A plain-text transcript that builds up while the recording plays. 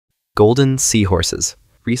Golden seahorses.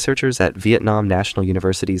 Researchers at Vietnam National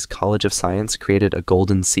University's College of Science created a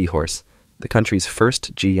golden seahorse, the country's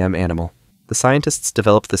first GM animal. The scientists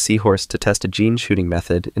developed the seahorse to test a gene shooting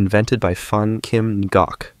method invented by Phan Kim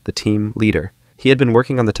Ngoc, the team leader. He had been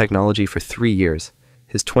working on the technology for 3 years.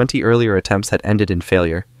 His 20 earlier attempts had ended in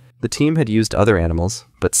failure. The team had used other animals,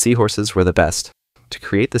 but seahorses were the best. To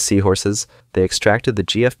create the seahorses, they extracted the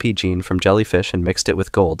GFP gene from jellyfish and mixed it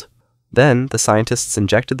with gold. Then, the scientists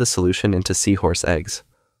injected the solution into seahorse eggs.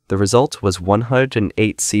 The result was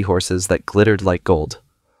 108 seahorses that glittered like gold.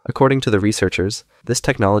 According to the researchers, this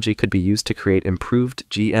technology could be used to create improved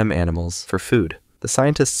GM animals for food. The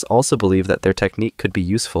scientists also believe that their technique could be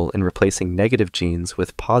useful in replacing negative genes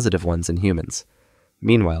with positive ones in humans.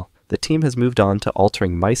 Meanwhile, the team has moved on to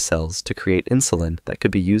altering mice cells to create insulin that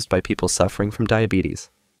could be used by people suffering from diabetes.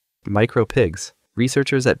 Micro-pigs.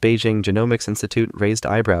 Researchers at Beijing Genomics Institute raised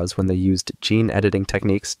eyebrows when they used gene editing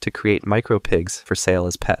techniques to create micro-pigs for sale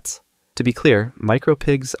as pets. To be clear,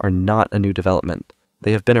 micro-pigs are not a new development.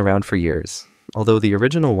 They have been around for years, although the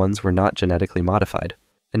original ones were not genetically modified.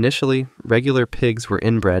 Initially, regular pigs were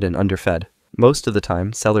inbred and underfed. Most of the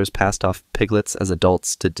time, sellers passed off piglets as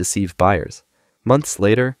adults to deceive buyers. Months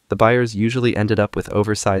later, the buyers usually ended up with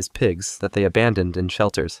oversized pigs that they abandoned in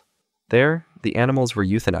shelters. There, the animals were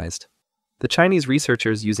euthanized. The Chinese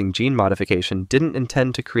researchers using gene modification didn't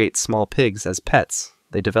intend to create small pigs as pets.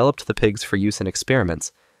 They developed the pigs for use in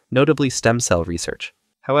experiments, notably stem cell research.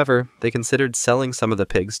 However, they considered selling some of the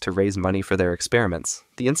pigs to raise money for their experiments.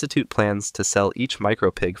 The institute plans to sell each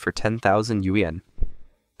micro-pig for 10,000 yuan.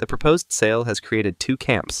 The proposed sale has created 2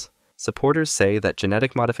 camps. Supporters say that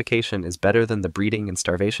genetic modification is better than the breeding and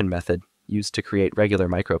starvation method used to create regular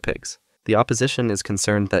micro-pigs. The opposition is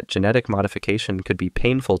concerned that genetic modification could be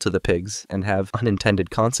painful to the pigs and have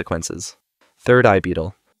unintended consequences. Third eye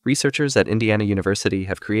beetle. Researchers at Indiana University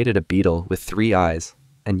have created a beetle with 3 eyes.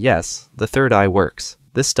 And yes, the third eye works.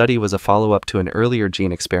 This study was a follow-up to an earlier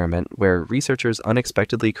gene experiment where researchers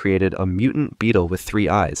unexpectedly created a mutant beetle with 3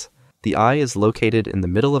 eyes. The eye is located in the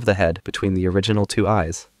middle of the head between the original 2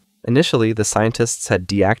 eyes. Initially, the scientists had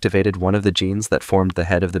deactivated one of the genes that formed the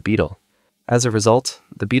head of the beetle. As a result,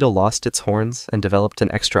 the beetle lost its horns and developed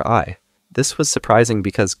an extra eye. This was surprising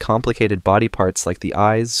because complicated body parts like the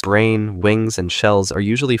eyes, brain, wings, and shells are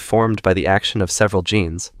usually formed by the action of several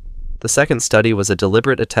genes. The second study was a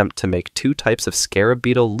deliberate attempt to make 2 types of scarab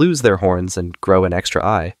beetle lose their horns and grow an extra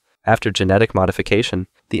eye. After genetic modification,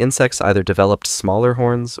 the insects either developed smaller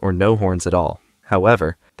horns or no horns at all.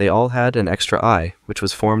 However, they all had an extra eye, which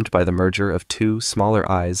was formed by the merger of 2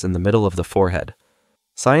 smaller eyes in the middle of the forehead.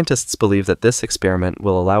 Scientists believe that this experiment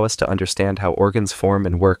will allow us to understand how organs form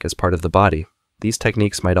and work as part of the body. These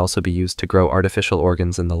techniques might also be used to grow artificial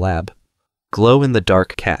organs in the lab.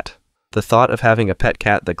 Glow-in-the-dark cat. The thought of having a pet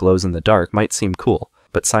cat that glows in the dark might seem cool,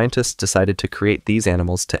 but scientists decided to create these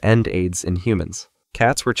animals to end AIDS in humans.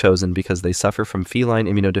 Cats were chosen because they suffer from feline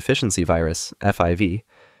immunodeficiency virus, FIV,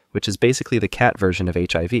 which is basically the cat version of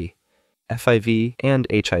HIV. FIV and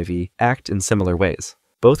HIV act in similar ways.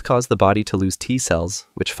 Both cause the body to lose T cells,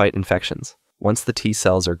 which fight infections. Once the T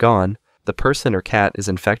cells are gone, the person or cat is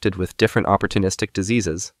infected with different opportunistic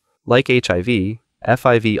diseases. Like HIV,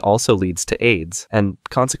 FIV also leads to AIDS, and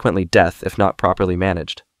consequently death if not properly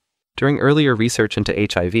managed. During earlier research into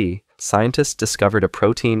HIV, scientists discovered a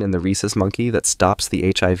protein in the rhesus monkey that stops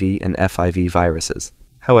the HIV and FIV viruses.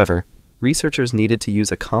 However, researchers needed to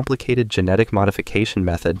use a complicated genetic modification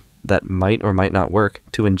method that might or might not work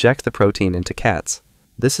to inject the protein into cats.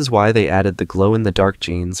 This is why they added the glow-in-the-dark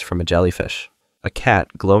genes from a jellyfish. A cat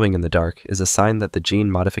glowing in the dark is a sign that the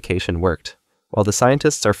gene modification worked. While the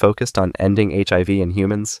scientists are focused on ending HIV in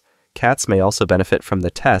humans, cats may also benefit from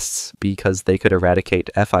the tests because they could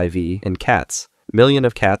eradicate FIV in cats. Millions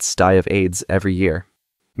of cats die of AIDS every year.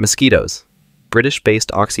 Mosquitoes. British-based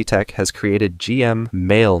Oxitec has created GM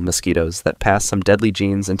male mosquitoes that pass some deadly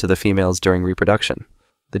genes into the females during reproduction.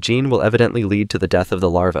 The gene will evidently lead to the death of the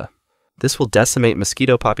larva. This will decimate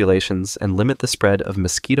mosquito populations and limit the spread of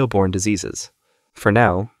mosquito-borne diseases. For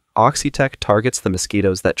now, Oxitec targets the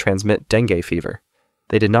mosquitoes that transmit dengue fever.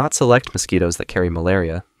 They did not select mosquitoes that carry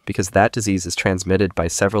malaria, because that disease is transmitted by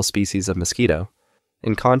several species of mosquito.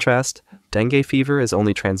 In contrast, dengue fever is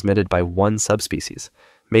only transmitted by one subspecies,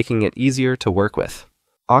 making it easier to work with.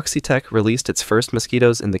 Oxitec released its first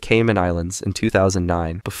mosquitoes in the Cayman Islands in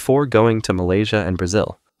 2009 before going to Malaysia and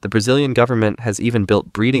Brazil. The Brazilian government has even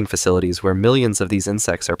built breeding facilities where millions of these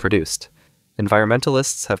insects are produced.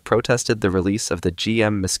 Environmentalists have protested the release of the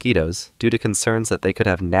GM mosquitoes due to concerns that they could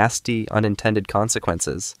have nasty, unintended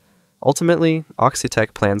consequences, Ultimately,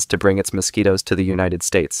 Oxitec plans to bring its mosquitoes to the United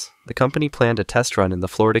States. The company planned a test run in the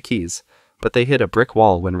Florida Keys, but they hit a brick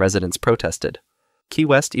wall when residents protested. Key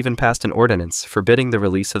West even passed an ordinance forbidding the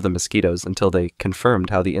release of the mosquitoes until they confirmed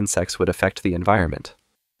how the insects would affect the environment.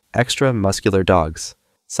 Extra-Muscular Dogs.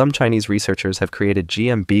 Some Chinese researchers have created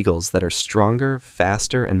GM beagles that are stronger,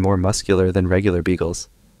 faster, and more muscular than regular beagles.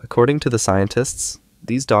 According to the scientists,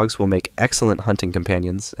 these dogs will make excellent hunting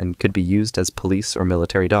companions and could be used as police or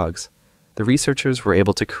military dogs. The researchers were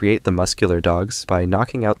able to create the muscular dogs by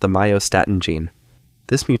knocking out the myostatin gene.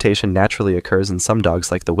 This mutation naturally occurs in some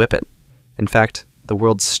dogs like the whippet. In fact, the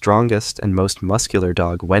world's strongest and most muscular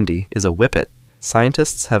dog, Wendy, is a whippet.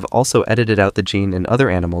 Scientists have also edited out the gene in other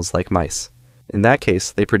animals like mice. In that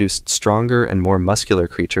case, they produced stronger and more muscular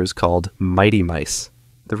creatures called mighty mice.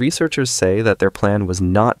 The researchers say that their plan was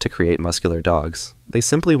not to create muscular dogs. They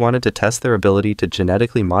simply wanted to test their ability to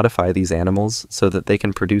genetically modify these animals so that they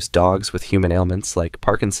can produce dogs with human ailments like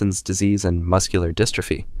Parkinson's disease and muscular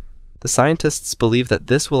dystrophy. The scientists believe that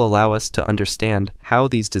this will allow us to understand how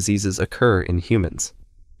these diseases occur in humans.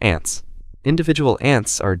 Ants. Individual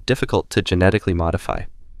ants are difficult to genetically modify.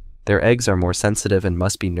 Their eggs are more sensitive and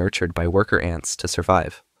must be nurtured by worker ants to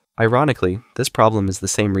survive. Ironically, this problem is the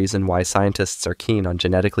same reason why scientists are keen on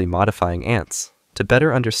genetically modifying ants, to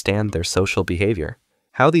better understand their social behavior.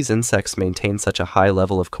 How these insects maintain such a high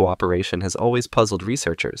level of cooperation has always puzzled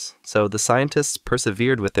researchers, so the scientists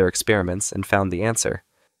persevered with their experiments and found the answer.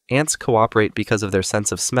 Ants cooperate because of their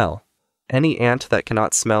sense of smell. Any ant that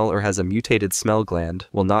cannot smell or has a mutated smell gland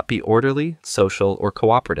will not be orderly, social, or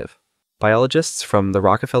cooperative. Biologists from the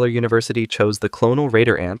Rockefeller University chose the clonal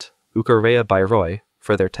raider ant, Eucharea bayroi,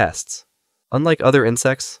 for their tests. Unlike other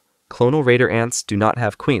insects, clonal raider ants do not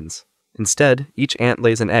have queens. Instead, each ant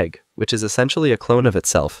lays an egg, which is essentially a clone of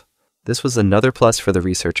itself. This was another plus for the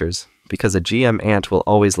researchers, because a GM ant will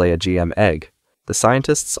always lay a GM egg. The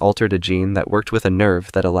scientists altered a gene that worked with a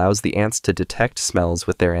nerve that allows the ants to detect smells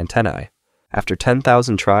with their antennae. After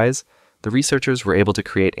 10,000 tries, the researchers were able to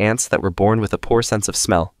create ants that were born with a poor sense of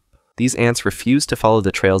smell. These ants refused to follow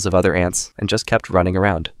the trails of other ants and just kept running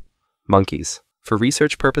around. Monkeys. For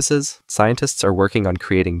research purposes, scientists are working on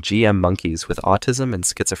creating GM monkeys with autism and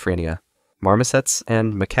schizophrenia. Marmosets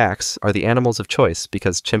and macaques are the animals of choice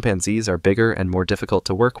because chimpanzees are bigger and more difficult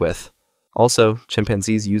to work with. Also,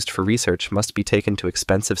 chimpanzees used for research must be taken to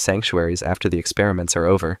expensive sanctuaries after the experiments are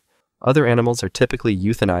over. Other animals are typically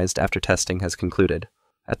euthanized after testing has concluded.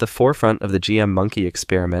 At the forefront of the GM monkey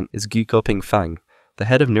experiment is Gu Guoping Feng, the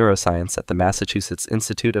head of neuroscience at the Massachusetts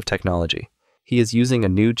Institute of Technology. He is using a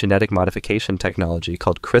new genetic modification technology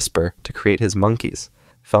called CRISPR to create his monkeys.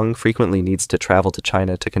 Feng frequently needs to travel to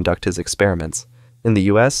China to conduct his experiments. In the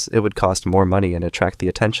US, it would cost more money and attract the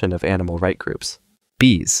attention of animal rights groups.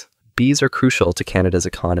 Bees. Bees are crucial to Canada's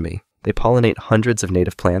economy. They pollinate hundreds of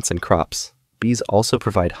native plants and crops. Bees also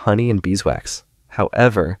provide honey and beeswax.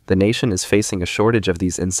 However, the nation is facing a shortage of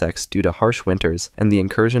these insects due to harsh winters and the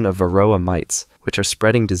incursion of varroa mites, which are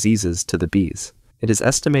spreading diseases to the bees. It is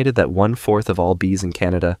estimated that 1/4 of all bees in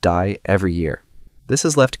Canada die every year. This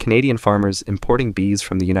has left Canadian farmers importing bees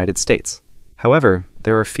from the United States. However,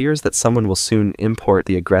 there are fears that someone will soon import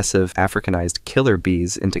the aggressive, Africanized killer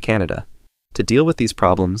bees into Canada. To deal with these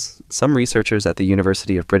problems, some researchers at the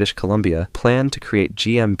University of British Columbia plan to create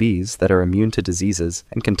GM bees that are immune to diseases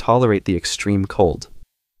and can tolerate the extreme cold.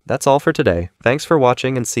 That's all for today. Thanks for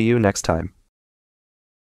watching and see you next time.